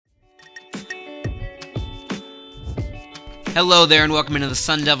Hello there and welcome into the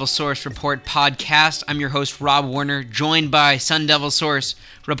Sun Devil Source Report podcast. I'm your host, Rob Warner, joined by Sun Devil Source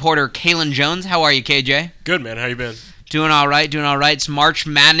reporter Kalen Jones. How are you, KJ? Good, man. How you been? Doing all right. It's March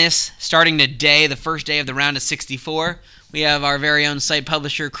Madness starting today, the first day of the round of 64. We have our very own site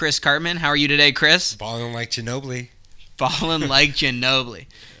publisher, Chris Cartman. How are you today, Chris? Balling like Ginobili. Balling like Ginobili.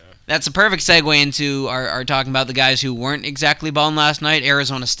 That's a perfect segue into our talking about the guys who weren't exactly balling last night.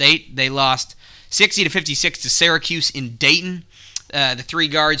 Arizona State, they lost 60-56 to Syracuse in Dayton. The three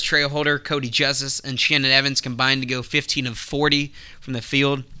guards, Trey Holder, Cody Justice, and Shannon Evans combined to go 15 of 40 from the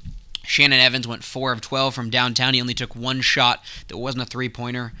field. Shannon Evans went 4 of 12 from downtown. He only took one shot that wasn't a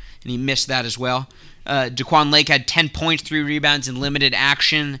three-pointer, and he missed that as well. Daquan Lake had 10 points, 3 rebounds in limited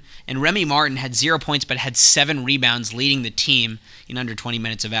action, and Remy Martin had 0 points but had 7 rebounds, leading the team in under 20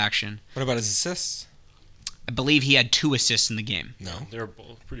 minutes of action. What about his assists? I believe he had 2 assists in the game. No. They're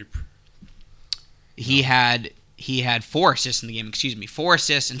both pretty... He had 4 assists in the game. 4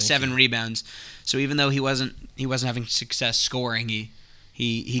 assists and 7 rebounds. So even though he wasn't having success scoring,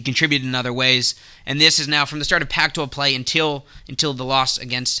 he contributed in other ways. And this is now from the start of Pac-12 play until the loss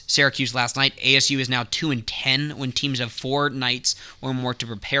against Syracuse last night. ASU is now 2-10 when teams have 4 nights or more to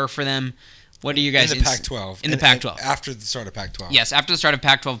prepare for them. What are you guys in the Pac-12? In the Pac-12 after the start of Pac-12. Yes, after the start of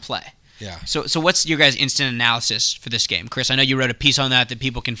Pac-12 play. Yeah. So what's your guys' instant analysis for this game? Chris, I know you wrote a piece on that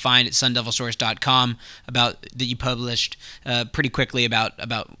people can find at sundevilsource.com that you published pretty quickly about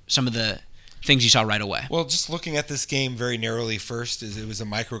some of the things you saw right away. Well, just looking at this game very narrowly first, it was a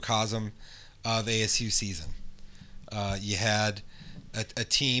microcosm of ASU season. You had a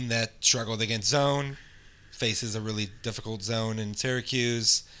team that struggled against zone, faces a really difficult zone in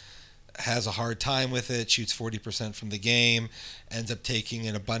Syracuse, has a hard time with it, shoots 40% from the game, ends up taking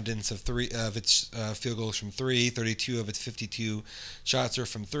an abundance of its field goals from 3, 32 of its 52 shots are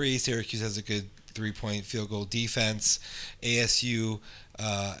from 3. Syracuse has a good 3-point field goal defense. ASU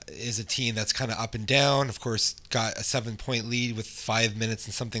is a team that's kind of up and down. Of course, got a 7-point lead with 5 minutes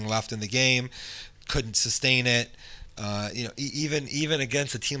and something left in the game, couldn't sustain it. Even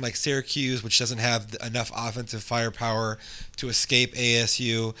against a team like Syracuse, which doesn't have enough offensive firepower to escape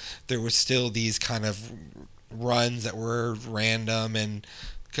ASU, there were still these kind of runs that were random and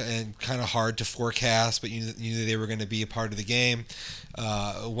kind of hard to forecast, but you knew they were going to be a part of the game.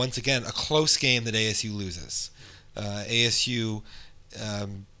 Once again, a close game that ASU loses. ASU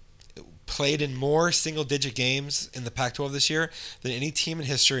played in more single-digit games in the Pac-12 this year than any team in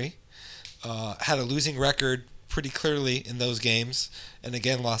history. Had a losing record pretty clearly in those games, and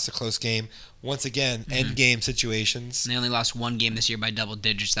again lost a close game. Once again, end game situations. And they only lost one game this year by double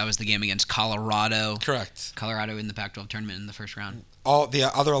digits. That was the game against Colorado. Correct. Colorado in the Pac-12 tournament in the first round. All the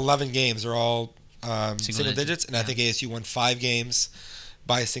other 11 games are all single digits, and I think ASU won 5 games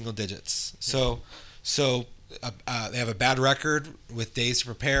by single digits. So they have a bad record with days to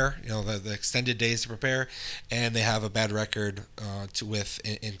prepare, the extended days to prepare, and they have a bad record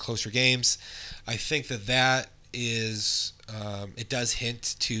in closer games. I think that is it does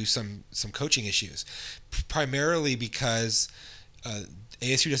hint to some coaching issues, primarily because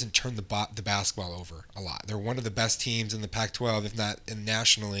ASU doesn't turn the basketball over a lot. They're one of the best teams in the Pac-12, if not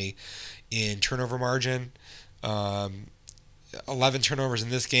nationally, in turnover margin. 11 turnovers in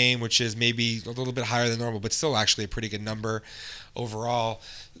this game, which is maybe a little bit higher than normal, but still actually a pretty good number overall.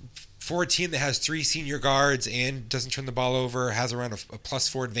 For a team that has 3 senior guards and doesn't turn the ball over, has around a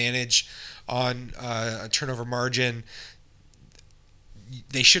 +4 advantage on a turnover margin,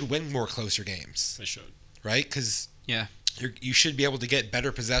 they should win more closer games. They should. Right? Because yeah, you should be able to get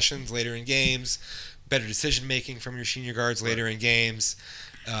better possessions later in games, better decision-making from your senior guards later in games.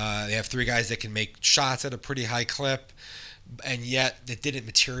 They have 3 guys that can make shots at a pretty high clip, and yet it didn't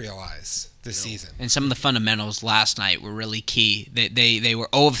materialize this season. And some of the fundamentals last night were really key. They were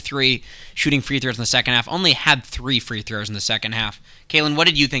 0 of 3 shooting free throws in the second half, only had 3 free throws in the second half. Kalen, what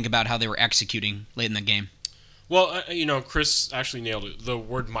did you think about how they were executing late in the game? Well, Chris actually nailed it. The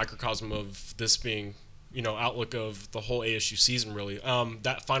word microcosm of this being, outlook of the whole ASU season, really.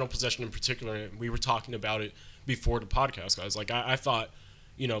 That final possession in particular, we were talking about it before the podcast, guys. Like, I thought,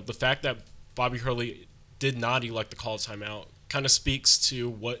 the fact that Bobby Hurley did not elect the call timeout kind of speaks to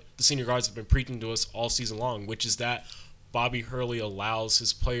what the senior guards have been preaching to us all season long, which is that Bobby Hurley allows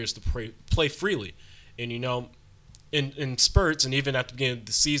his players to play freely. And, in spurts, and even at the beginning of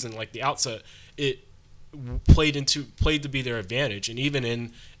the season, like the outset, it played to be their advantage. And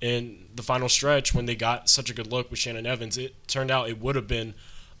even in the final stretch, when they got such a good look with Shannon Evans, it turned out it would have been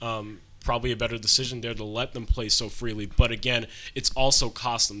probably a better decision there to let them play so freely. But again, it's also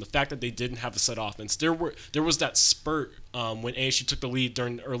cost them. The fact that they didn't have a set offense. There was that spurt when ASU took the lead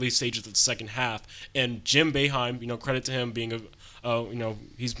during the early stages of the second half, and Jim Boeheim, credit to him being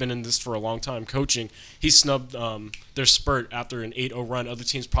he's been in this for a long time coaching. He snubbed their spurt after an 8-0 run. Other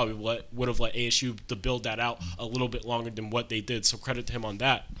teams probably would have let ASU to build that out a little bit longer than what they did. So credit to him on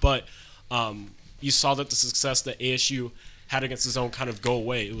that. But you saw that the success that ASU had against the zone kind of go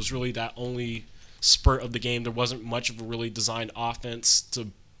away. It was really that only spurt of the game. There wasn't much of a really designed offense to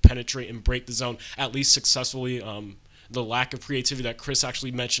penetrate and break the zone, at least successfully. The lack of creativity that Chris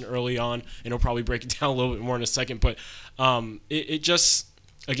actually mentioned early on, and he'll probably break it down a little bit more in a second. But it just,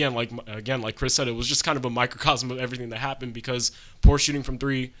 again, like Chris said, it was just kind of a microcosm of everything that happened, because poor shooting from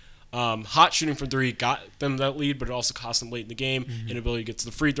three, hot shooting from three got them that lead, but it also cost them late in the game. Inability to get to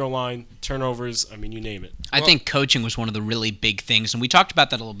the free throw line, turnovers, I mean, you name it. I think coaching was one of the really big things, and we talked about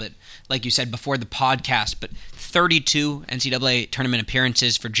that a little bit, like you said, before the podcast, but 32 NCAA tournament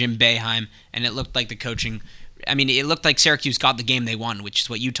appearances for Jim Boeheim, and it looked like the coaching, it looked like Syracuse got the game they won, which is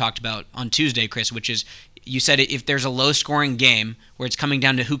what you talked about on Tuesday, Chris, which is, you said if there's a low-scoring game where it's coming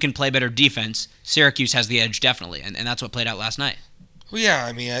down to who can play better defense, Syracuse has the edge definitely, and that's what played out last night. Well,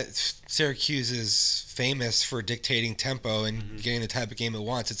 yeah, Syracuse is famous for dictating tempo and getting the type of game it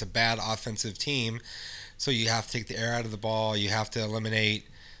wants. It's a bad offensive team, so you have to take the air out of the ball. You have to eliminate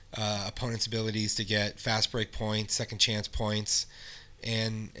opponents' abilities to get fast break points, second chance points,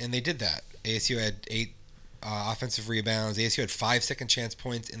 and they did that. ASU had 8 offensive rebounds. ASU had 5 second chance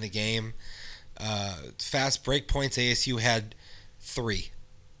points in the game. Fast break points, ASU had 3.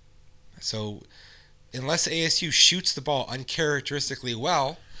 So unless ASU shoots the ball uncharacteristically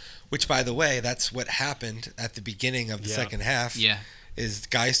well, which, by the way, that's what happened at the beginning of the second half, is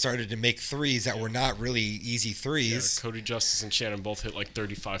guys started to make threes that were not really easy threes. Yeah, Cody Justice and Shannon both hit like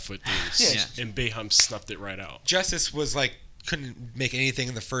 35-foot threes, and Boeheim snuffed it right out. Justice was couldn't make anything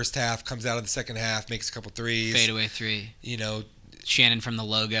in the first half, comes out of the second half, makes a couple threes. Fadeaway three. Shannon from the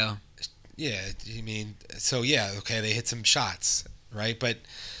logo. Yeah, okay, they hit some shots, right? But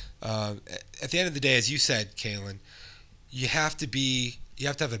at the end of the day, as you said, Kalen, you have to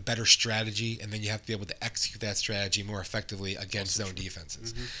have a better strategy, and then you have to be able to execute that strategy more effectively against zone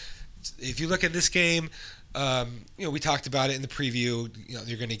defenses. If you look at this game, we talked about it in the preview.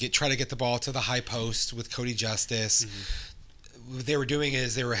 You're going to try to get the ball to the high post with Cody Justice. What they were doing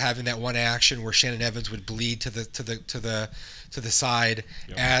is they were having that one action where Shannon Evans would bleed to the side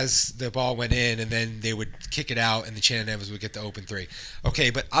as the ball went in, and then they would kick it out, and the Shannon Evans would get the open three. Okay,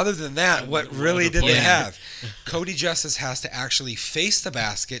 but other than that, what really did they have? Cody Justice has to actually face the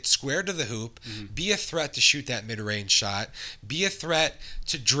basket, square to the hoop, be a threat to shoot that mid-range shot, be a threat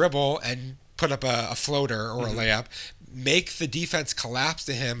to dribble and put up a floater or a layup, make the defense collapse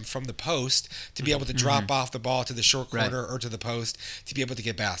to him from the post to be able to drop off the ball to the short corner or to the post to be able to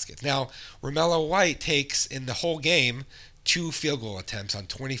get baskets. Now, Romello White takes, in the whole game, 2 field goal attempts on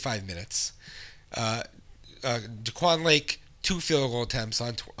 25 minutes. Daquan Lake, 2 field goal attempts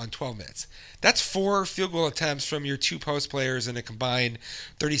on 12 minutes. That's 4 field goal attempts from your 2 post players in a combined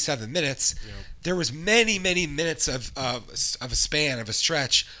 37 minutes. There was many, many minutes of a span, of a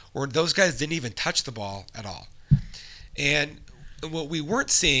stretch, where those guys didn't even touch the ball at all. And what we weren't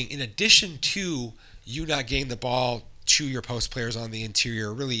seeing, in addition to you not getting the ball to your post players on the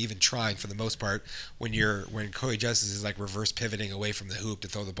interior, really even trying for the most part, when Cody Justice is reverse pivoting away from the hoop to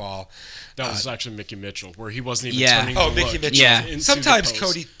throw the ball. That was actually Mickey Mitchell, where he wasn't even turning to Mickey look. Mitchell.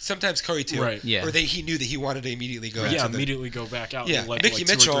 Sometimes Cody too. Right. Yeah. Or he knew that he wanted to immediately go. Immediately go back out. Yeah. And let Mickey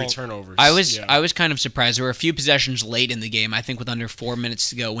Mitchell, 2 or 3 turnovers. I was kind of surprised. There were a few possessions late in the game, I think with under 4 minutes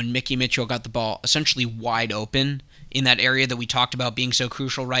to go, when Mickey Mitchell got the ball essentially wide open in that area that we talked about being so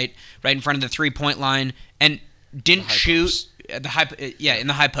crucial, right in front of the 3-point line, and didn't shoot in the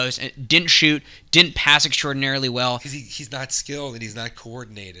high post, and didn't shoot, didn't pass extraordinarily well. Because he's not skilled and he's not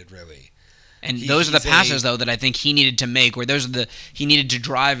coordinated really. And those are the passes though that I think he needed to make, where he needed to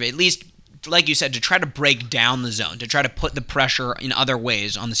drive, at least like you said, to try to break down the zone, to try to put the pressure in other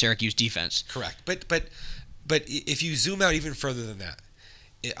ways on the Syracuse defense. Correct. But if you zoom out even further than that,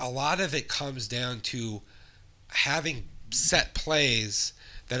 a lot of it comes down to having set plays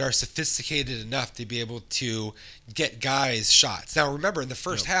that are sophisticated enough to be able to get guys shots. Now remember, in the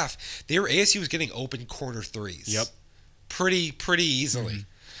first half, ASU was getting open corner threes. Yep. Pretty easily.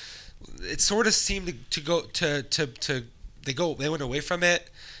 It sort of seemed to go they went away from it.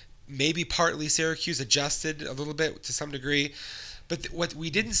 Maybe partly Syracuse adjusted a little bit to some degree. But what we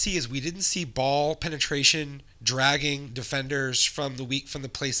didn't see is ball penetration dragging defenders from the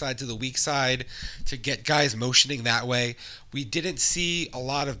play side to the weak side to get guys motioning that way. We didn't see a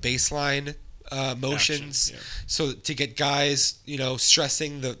lot of baseline motions, so to get guys,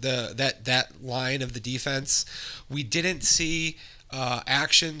 stressing that line of the defense. We didn't see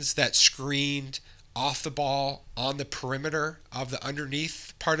actions that screened off the ball on the perimeter of the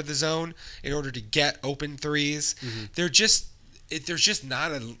underneath part of the zone in order to get open threes. There's just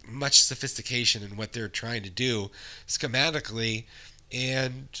not much sophistication in what they're trying to do schematically,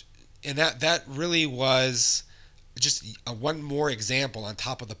 and that really was just one more example on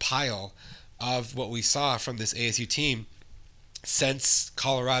top of the pile of what we saw from this ASU team since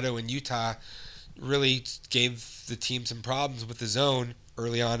Colorado and Utah really gave the team some problems with the zone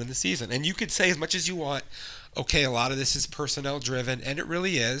early on in the season. And you could say as much as you want, okay, a lot of this is personnel driven, and it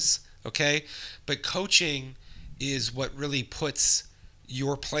really is, okay? But coaching is what really puts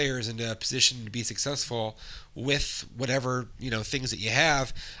your players into a position to be successful with whatever, things that you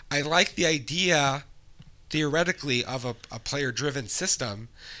have. I like the idea theoretically of a player-driven system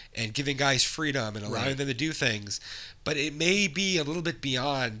and giving guys freedom and allowing them to do things, but it may be a little bit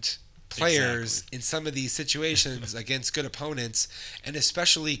beyond players in some of these situations against good opponents, and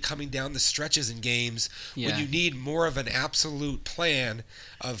especially coming down the stretches in games when you need more of an absolute plan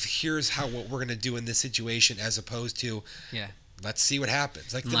of here's what we're going to do in this situation, as opposed to let's see what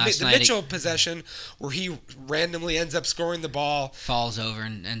happens. Like the Mitchell possession where he randomly ends up scoring the ball, falls over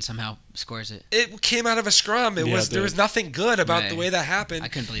and somehow scores it. It came out of a scrum. There was nothing good about the way that happened. I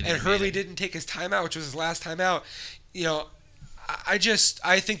couldn't believe it. And Hurley didn't take his timeout, which was his last timeout.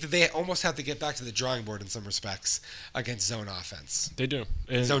 I think that they almost have to get back to the drawing board in some respects against zone offense. They do.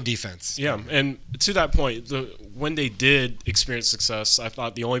 Zone defense. Yeah, and to that point, when they did experience success, I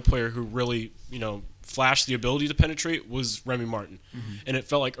thought the only player who really, flashed the ability to penetrate was Remy Martin. And it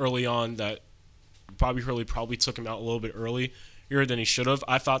felt like early on that Bobby Hurley probably took him out a little bit earlier than he should have.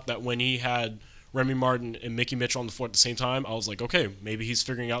 I thought that when he had Remy Martin and Mickey Mitchell on the floor at the same time, I was like, okay, maybe he's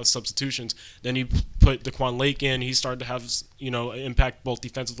figuring out substitutions. Then he put Daquan Lake in. He started to have, impact both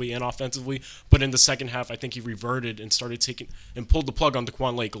defensively and offensively. But in the second half, I think he reverted and started pulled the plug on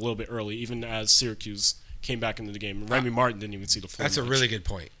Daquan Lake a little bit early, even as Syracuse came back into the game. And Remy Martin didn't even see the floor. That's a really good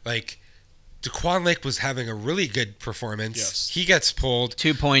point. Daquan Lake was having a really good performance. Yes. He gets pulled.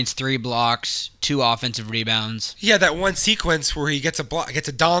 2 points, 3 blocks, 2 offensive rebounds. He had that one sequence where he gets a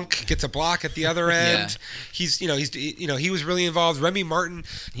dunk, gets a block at the other end. Yeah. He was really involved. Remy Martin.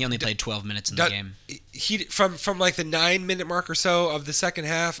 He only played 12 minutes in the game. He from like the 9-minute mark or so of the second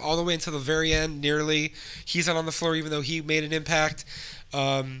half all the way until the very end, nearly. He's not on the floor, even though he made an impact.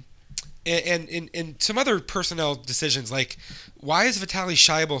 And some other personnel decisions, like why is Vitaly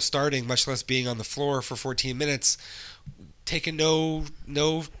Scheibel starting, much less being on the floor for 14 minutes, taking no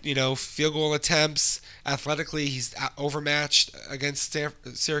field goal attempts. Athletically, he's overmatched against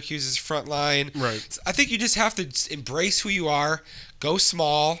Syracuse's front line. Right. So I think you just have to embrace who you are, go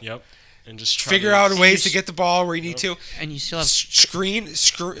small. Yep. And just figure out ways to get the ball where you need to. And you still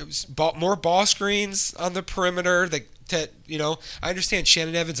have more ball screens on the perimeter. I understand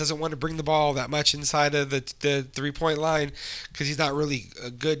Shannon Evans doesn't want to bring the ball that much inside of the 3-point line because he's not really a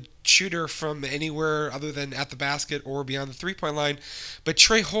good shooter from anywhere other than at the basket or beyond the 3-point line. But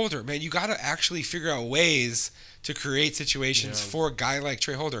Trey Holder, man, you got to actually figure out ways to create situations for a guy like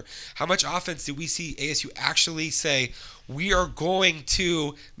Trey Holder. How much offense did we see ASU actually say, we are going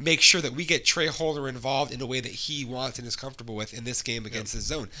to make sure that we get Trey Holder involved in a way that he wants and is comfortable with in this game against the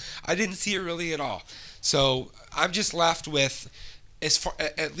zone? I didn't see it really at all. So I'm just left with,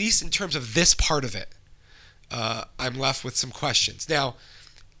 at least in terms of this part of it, I'm left with some questions. Now,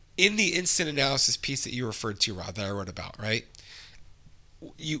 in the instant analysis piece that you referred to, Rod, that I wrote about, right?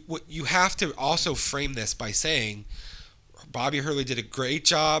 You have to also frame this by saying Bobby Hurley did a great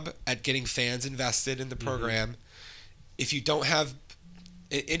job at getting fans invested in the program. If you don't have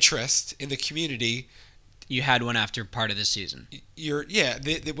interest in the community, you had one after part of the season.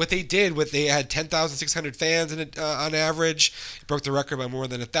 What they did, they had 10,600 fans on average. It broke the record by more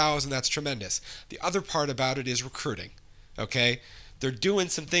than 1,000. That's tremendous. The other part about it is recruiting. Okay, they're doing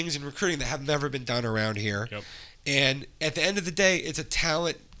some things in recruiting that have never been done around here. Yep. And at the end of the day, it's a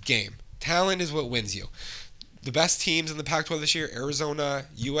talent game. Talent is what wins you. The best teams in the Pac-12 this year: Arizona,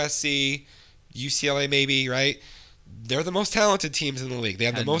 USC, UCLA, maybe, right? They're the most talented teams in the league. They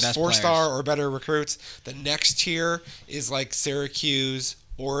have the most 4-star or better recruits. The next tier is like Stanford,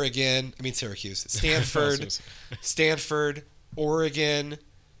 Oregon,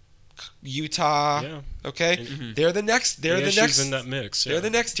 Utah. Yeah. Okay, they're the next. They're the next in that mix. Yeah. They're the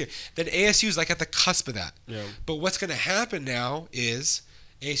next tier. Then ASU is like at the cusp of that. Yeah. But what's going to happen now is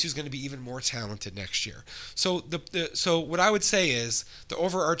ASU is going to be even more talented next year. So so what I would say is the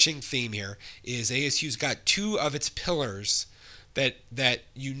overarching theme here is ASU's got two of its pillars that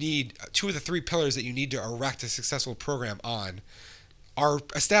you need, two of the three pillars that you need to erect a successful program on are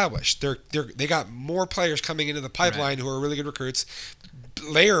established. They got more players coming into the pipeline who are really good recruits,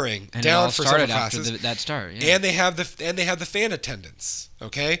 layering And down it all for started summer after classes. that start. Yeah. And they have the fan attendance.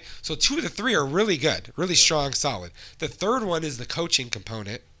 Okay, so two of the three are really good, really strong, solid. The third one is the coaching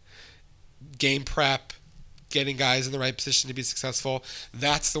component, game prep, getting guys in the right position to be successful.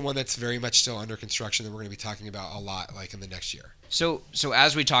 That's the one that's very much still under construction that we're going to be talking about a lot, like in the next year. So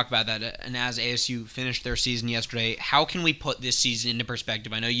as we talk about that, and as ASU finished their season yesterday, how can we put this season into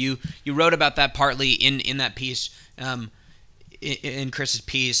perspective? I know you wrote about that partly in that piece, in Chris's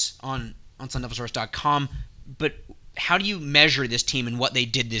piece on SunDevilSource.com, but how do you measure this team and what they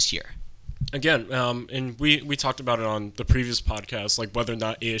did this year? Again, and we talked about it on the previous podcast, like whether or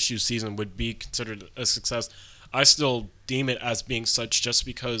not ASU's season would be considered a success. I still deem it as being such just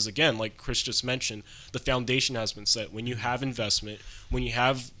because, again, like Chris just mentioned, the foundation has been set. When you have investment, when you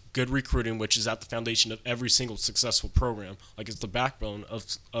have good recruiting, which is at the foundation of every single successful program, like it's the backbone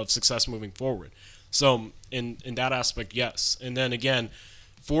of success moving forward. So in that aspect, yes. And then again,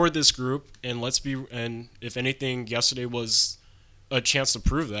 for this group, and if anything, yesterday was a chance to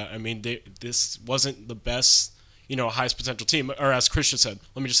prove that. I mean, this wasn't the best, highest potential team. Or as Chris just said,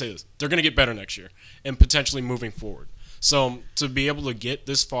 let me just say this: they're going to get better next year and potentially moving forward. So to be able to get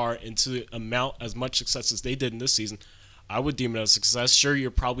this far and to amount as much success as they did in this season, I would deem it as a success. Sure,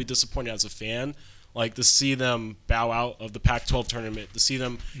 you're probably disappointed as a fan, like to see them bow out of the Pac-12 tournament, to see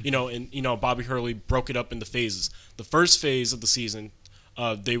them, Bobby Hurley broke it up into phases. The first phase of the season,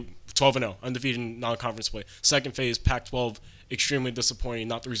 they 12-0, undefeated in non-conference play. Second phase, Pac-12, extremely disappointing,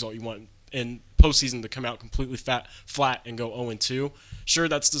 not the result you want. And postseason to come out completely flat and go 0-2. Sure,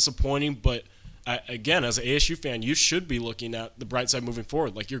 that's disappointing, but again, as an ASU fan, you should be looking at the bright side moving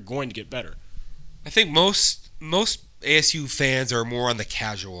forward. Like, you're going to get better. I think most ASU fans are more on the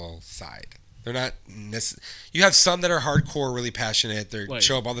casual side. They're not. You have some that are hardcore, really passionate. They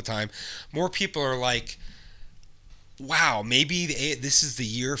show up all the time. More people are like, "Wow, maybe this is the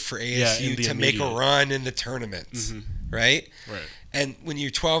year for ASU to make a run in the tournaments." Mm-hmm. Right. And when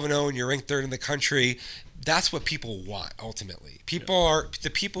you're 12-0 and you're ranked third in the country, that's what people want ultimately. People are the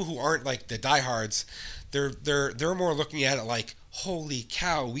people who aren't like the diehards. They're more looking at it like, holy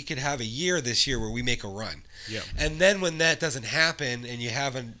cow, we could have a year this year where we make a run. Yeah. And then when that doesn't happen and you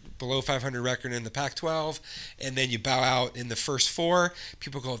have a below 500 record in the Pac-12 and then you bow out in the first four,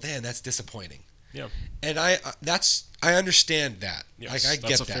 people go, man, that's disappointing. Yeah. And I understand that. Yes, like I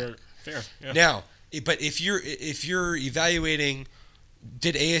get that. Fair. Yeah. Now, but if you're evaluating,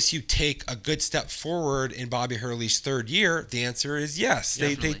 did ASU take a good step forward in Bobby Hurley's third year? The answer is yes,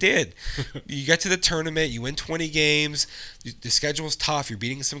 they did. You get to the tournament, you win 20 games, the schedule's tough, you're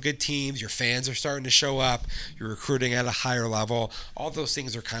beating some good teams, your fans are starting to show up, you're recruiting at a higher level. All those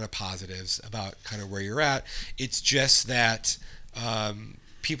things are kind of positives about kind of where you're at. It's just that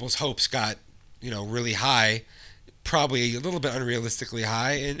people's hopes got really high, probably a little bit unrealistically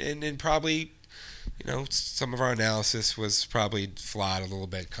high, and probably some of our analysis was probably flawed a little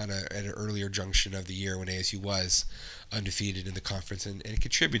bit, kind of at an earlier junction of the year when ASU was undefeated in the conference, and it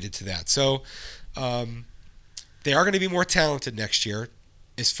contributed to that. So they are going to be more talented next year.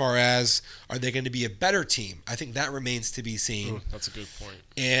 As far as, are they going to be a better team? I think that remains to be seen. Ooh, that's a good point.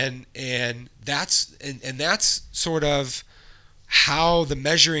 And that's sort of how the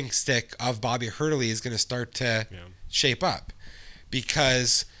measuring stick of Bobby Hurley is going to start to shape up,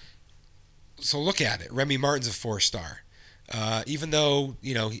 because. So look at it. Remy Martin's a 4-star. Even though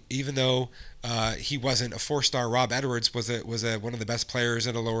he wasn't a 4-star, Rob Edwards was one of the best players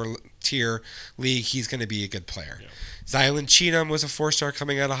in a lower tier league. He's going to be a good player. Yeah. Zylan Cheatham was a 4-star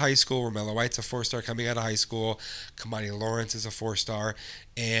coming out of high school. Romello White's a 4-star coming out of high school. Kamani Lawrence is a 4-star,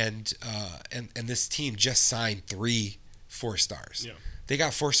 and this team just signed 3 4-stars. Yeah. They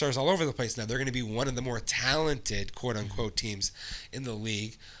got 4-stars all over the place now. They're going to be one of the more talented, quote unquote, teams in the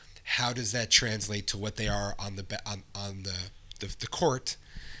league. How does that translate to what they are on the court?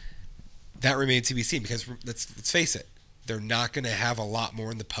 That remains to be seen, because let's face it, they're not going to have a lot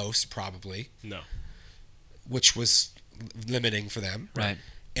more in the post probably. No. Which was limiting for them. Right.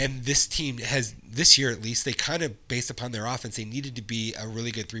 And this team has, this year at least, they kind of, based upon their offense, they needed to be a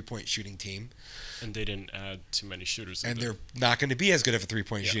really good 3-point shooting team. And they didn't add too many shooters. And they're not going to be as good of a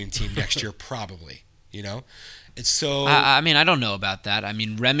 3-point shooting team next year probably. And so I mean, I don't know about that. I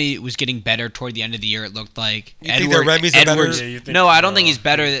mean, Remy was getting better toward the end of the year. It looked like You think that Remy's a better- Yeah, you think- No, I don't think he's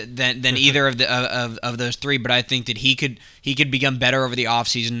better than either of the of those three. But I think that he could become better over the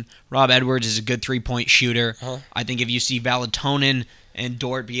offseason. Rob Edwards is a good 3-point shooter. Uh-huh. I think if you see Valatonin and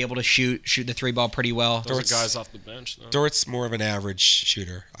Dort be able to shoot the 3-ball pretty well. Those Dort's- are guys off the bench, though. Dort's more of an average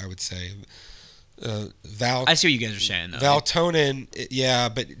shooter, I would say. I see what you guys are saying though. Valtonen, yeah,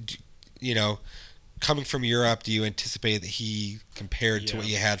 but coming from Europe, do you anticipate that he, compared to Yeah. what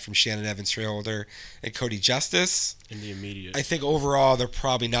you had from Shannon Evans-Freeholder and Cody Justice? In the immediate. I think overall they're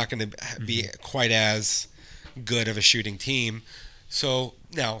probably not going to be quite as good of a shooting team. So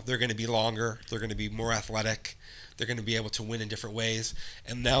now they're going to be longer. They're going to be more athletic. They're going to be able to win in different ways.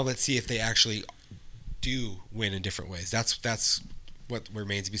 And now let's see if they actually do win in different ways. That's what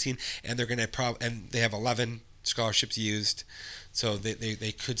remains to be seen. And they're going to and they have 11 scholarships used, so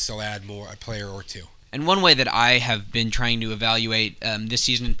they could still add a player or two. And one way that I have been trying to evaluate this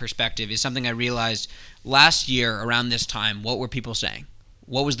season in perspective is something I realized last year around this time. What were people saying?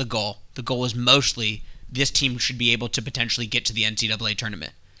 What was the goal? The goal was mostly this team should be able to potentially get to the NCAA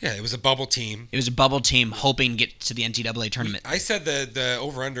tournament. Yeah, it was a bubble team. It was a bubble team hoping to get to the NCAA tournament. I said the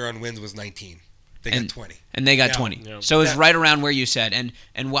over-under on wins was 19. They got 20. And they got Yeah. 20. Yeah. So it was right around where you said.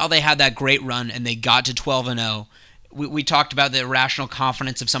 And while they had that great run and they got to 12-0, we talked about the irrational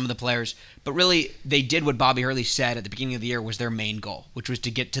confidence of some of the players, but really they did what Bobby Hurley said at the beginning of the year was their main goal, which was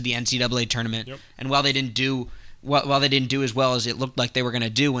to get to the NCAA tournament. Yep. And while they didn't do as well as it looked like they were going to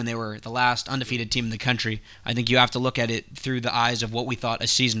do when they were the last undefeated team in the country, I think you have to look at it through the eyes of what we thought a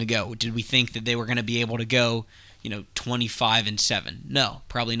season ago. Did we think that they were going to be able to go, 25-7? No,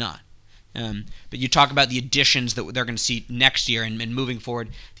 probably not. But you talk about the additions that they're going to see next year and moving forward.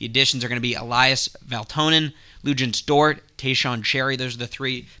 The additions are going to be Elias Valtonen, Lugens Dort, Tayshaun Cherry. Those are the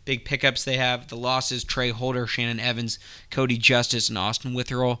three big pickups they have. The losses, Trey Holder, Shannon Evans, Cody Justice, and Austin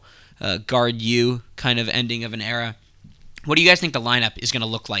Witherell. Guard you, kind of ending of an era. What do you guys think the lineup is going to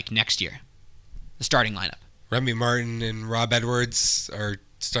look like next year? The starting lineup. Remy Martin and Rob Edwards are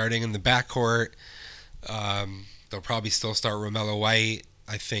starting in the backcourt. They'll probably still start Romello White.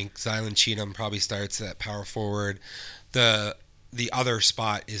 I think Zylan Cheatham probably starts at power forward. The other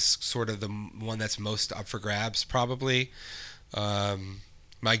spot is sort of the one that's most up for grabs, probably.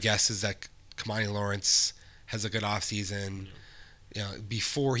 My guess is that Kamani Lawrence has a good offseason.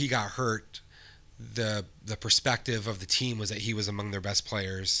 Before he got hurt, the perspective of the team was that he was among their best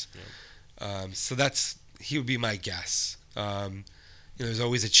players. Yeah. So he would be my guess. There's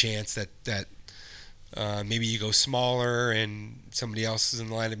always a chance that maybe you go smaller and somebody else is in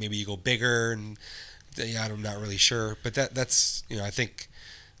the lineup. Maybe you go bigger, and I'm not really sure. But that's I think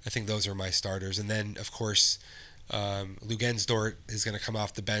those are my starters. And then of course, Lugens Dort is going to come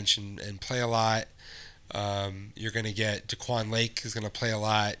off the bench and play a lot. You're going to get Daquan Lake is going to play a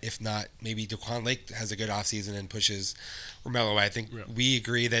lot. If not, maybe Daquan Lake has a good offseason and pushes Romello. I think we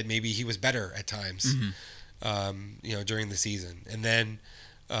agree that maybe he was better at times, during the season. And then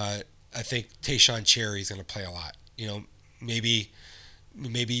I think Tayshaun Cherry is going to play a lot. Maybe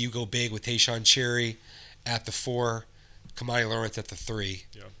you go big with Tayshaun Cherry at the 4, Kamani Lawrence at the 3.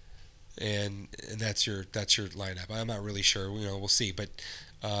 Yeah. And that's your lineup. I'm not really sure. We'll see. But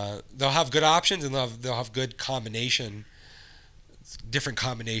they'll have good options, and they'll have good different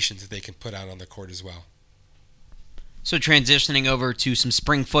combinations that they can put out on the court as well. So transitioning over to some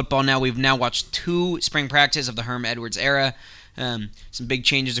spring football now. We've now watched 2 spring practices of the Herm Edwards era. Some big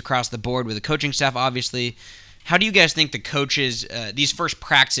changes across the board with the coaching staff, obviously. How do you guys think the coaches, these first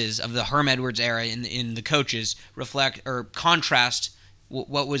practices of the Herm Edwards era in the coaches, reflect or contrast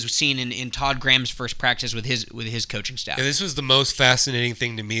what was seen in Todd Graham's first practice with his coaching staff? Yeah, this was the most fascinating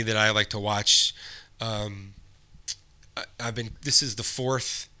thing to me that I like to watch. This is the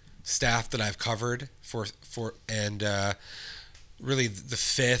 4th staff that I've covered and really the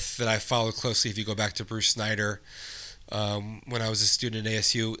 5th that I followed closely. If you go back to Bruce Snyder, when I was a student at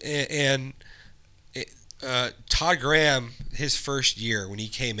ASU, and Todd Graham, his first year when he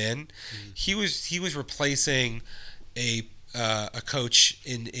came in, he was replacing a coach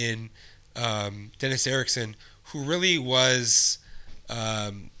in Dennis Erickson, who really was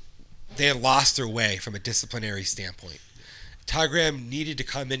they had lost their way from a disciplinary standpoint. Todd Graham needed to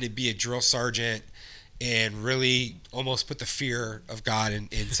come in and be a drill sergeant and really almost put the fear of God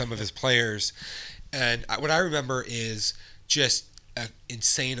in some of his players. And what I remember is just an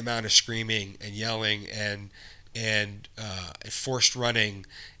insane amount of screaming and yelling and forced running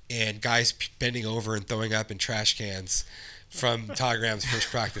and guys bending over and throwing up in trash cans from Todd Graham's first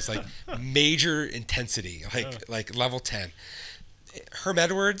practice, like major intensity, like level 10. Herm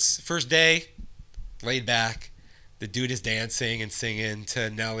Edwards, first day, laid back. The dude is dancing and singing to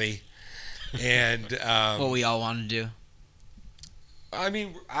Nelly. And what we all want to do. I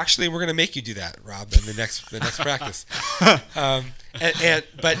mean, actually, we're gonna make you do that, Rob, in the next practice. But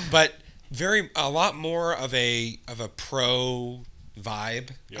a lot more of a pro vibe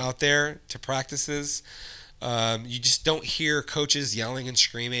out there to practices. You just don't hear coaches yelling and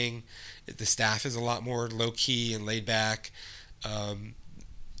screaming. The staff is a lot more low key and laid back.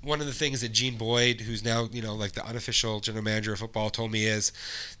 One of the things that Gene Boyd, who's now like the unofficial general manager of football, told me is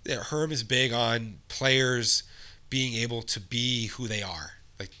that Herm is big on players being able to be who they are,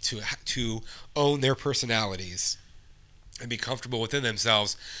 like to own their personalities and be comfortable within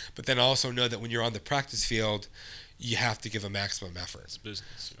themselves, but then also know that when you're on the practice field, you have to give a maximum effort. It's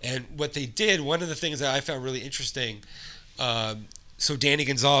business. And what they did, one of the things that I found really interesting, so Danny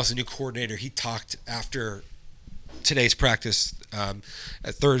Gonzalez, the new coordinator, he talked after today's practice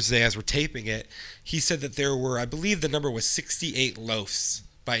at Thursday as we're taping it. He said that there were, I believe the number was 68 loafs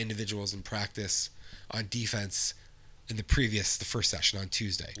by individuals in practice on defense in the first session on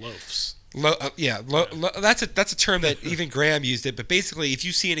Tuesday. Loafs. That's a term that even Graham used it. But basically, if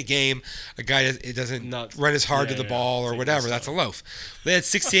you see in a game a guy doesn't run as hard to the ball or whatever, that's a loaf. They had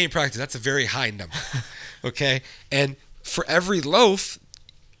 68 in practice. That's a very high number. Okay, and for every loaf,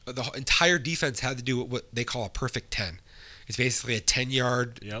 the entire defense had to do what they call a perfect 10. It's basically a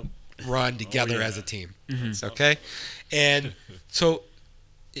 10-yard run together as a team. Mm-hmm. Okay, and so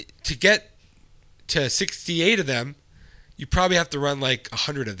to get to 68 of them, you probably have to run like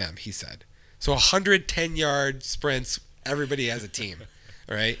 100 of them, he said. So 110-yard sprints, everybody as a team,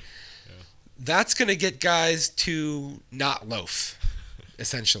 all right? Yeah. That's going to get guys to not loaf,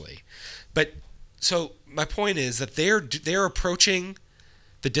 essentially. But so my point is that they're approaching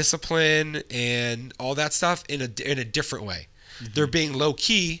the discipline and all that stuff in a different way. Mm-hmm. They're being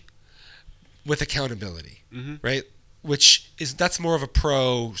low-key with accountability, right? That's more of a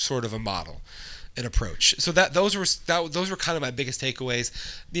pro sort of a model. An approach. So those were kind of my biggest takeaways.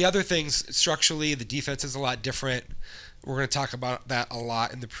 The other things structurally, the defense is a lot different. We're going to talk about that a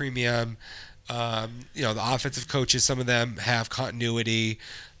lot in the premium. The offensive coaches, some of them have continuity,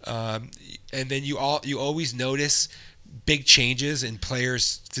 and then you always notice big changes in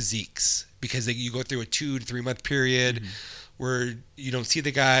players' physiques because you go through a 2 to 3 month period where you don't see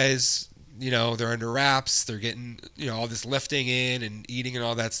the guys. They're under wraps. They're getting all this lifting in and eating and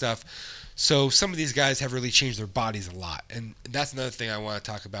all that stuff. So some of these guys have really changed their bodies a lot. And that's another thing I want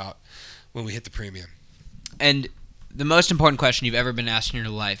to talk about when we hit the premium. And the most important question you've ever been asked in your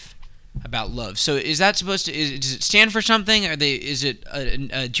life about loaf. So is that supposed to does it stand for something? Is it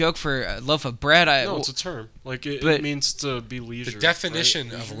a joke for a loaf of bread? No, it's a term. Like it means to be leisure. The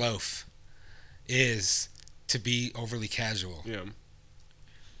definition of loaf is to be overly casual. Yeah.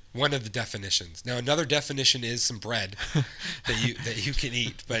 One of the definitions. Now, another definition is some bread that you can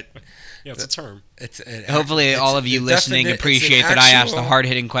eat, but it's a term. Hopefully, all of you listening appreciate that I ask the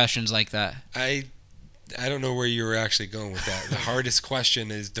hard-hitting questions like that. I don't know where you were actually going with that. The hardest question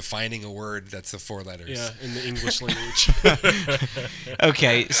is defining a word that's the 4 letters. Yeah, in the English language.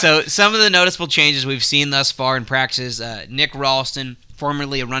 Okay, so some of the noticeable changes we've seen thus far in practices: Nick Ralston,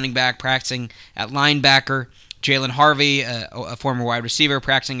 formerly a running back, practicing at linebacker. Jalen Harvey, a former wide receiver,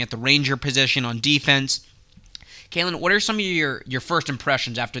 practicing at the Ranger position on defense. Kalen, what are some of your first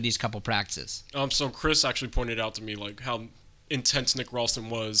impressions after these couple practices? So Chris actually pointed out to me like how intense Nick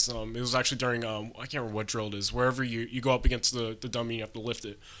Ralston was. It was actually during I can't remember what drill it is. Wherever you go up against the dummy, you have to lift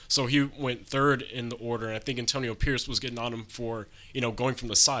it. So he went third in the order, and I think Antonio Pierce was getting on him for going from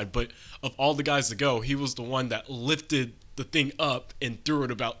the side. But of all the guys to go, he was the one that lifted the thing up and threw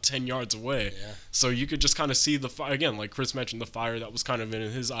it about 10 yards away. Yeah. So you could just kind of see the fire, again, like Chris mentioned, the fire that was kind of in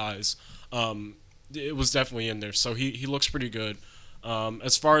his eyes. It was definitely in there. So he looks pretty good.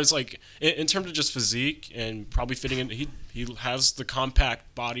 As far as like in terms of just physique and probably fitting in, he has the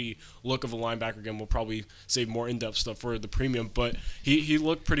compact body look of a linebacker. Again, we'll probably save more in-depth stuff for the premium, but he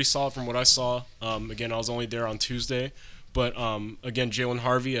looked pretty solid from what I saw. Again, I was only there on Tuesday. But, again, Jalen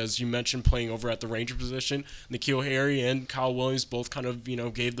Harvey, as you mentioned, playing over at the Ranger position. N'Keal Harry and Kyle Williams both kind of,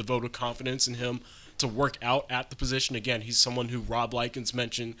 gave the vote of confidence in him to work out at the position. Again, he's someone who Rob Likens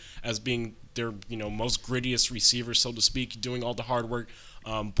mentioned as being their, most grittiest receiver, so to speak, doing all the hard work,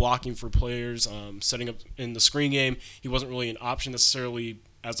 blocking for players, setting up in the screen game. He wasn't really an option necessarily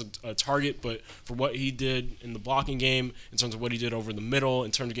as a target, but for what he did in the blocking game, in terms of what he did over the middle,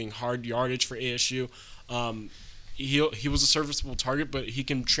 in terms of getting hard yardage for ASU, he was a serviceable target, but he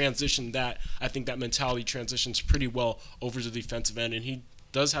can transition that. I think that mentality transitions pretty well over to the defensive end, and he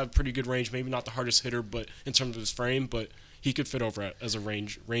does have pretty good range. Maybe not the hardest hitter, but in terms of his frame, but he could fit over as a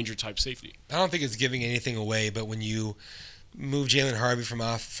ranger type safety. I don't think it's giving anything away, but when you move Jalen Harvey from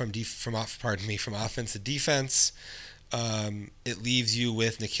offense to defense, it leaves you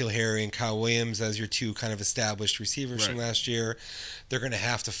with N'Keal Harry and Kyle Williams as your two kind of established receivers from last year. They're going to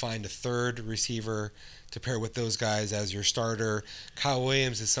have to find a third receiver to pair with those guys as your starter. Kyle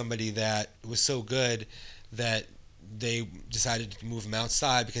Williams is somebody that was so good that they decided to move him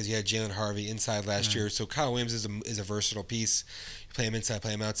outside because you had Jalen Harvey inside last year. So Kyle Williams is a versatile piece. You play him inside,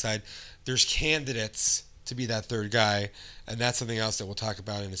 play him outside. There's candidates to be that third guy, and that's something else that we'll talk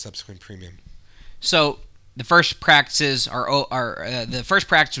about in a subsequent premium. So the first practices the first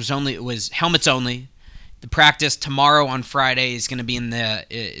practice was helmets only. The practice tomorrow on Friday is going to be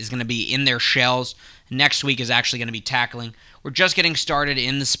in their shells. Next week is actually going to be tackling. We're just getting started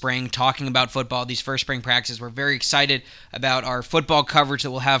in the spring talking about football. These first spring practices, we're very excited about our football coverage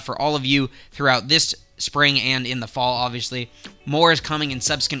that we'll have for all of you throughout this spring and in the fall, obviously. More is coming in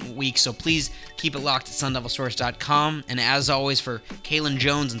subsequent weeks, so please keep it locked at SunDevilSource.com. And as always, for Kalen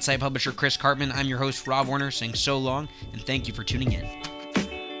Jones and site publisher Chris Cartman, I'm your host, Rob Warner, saying so long, and thank you for tuning in.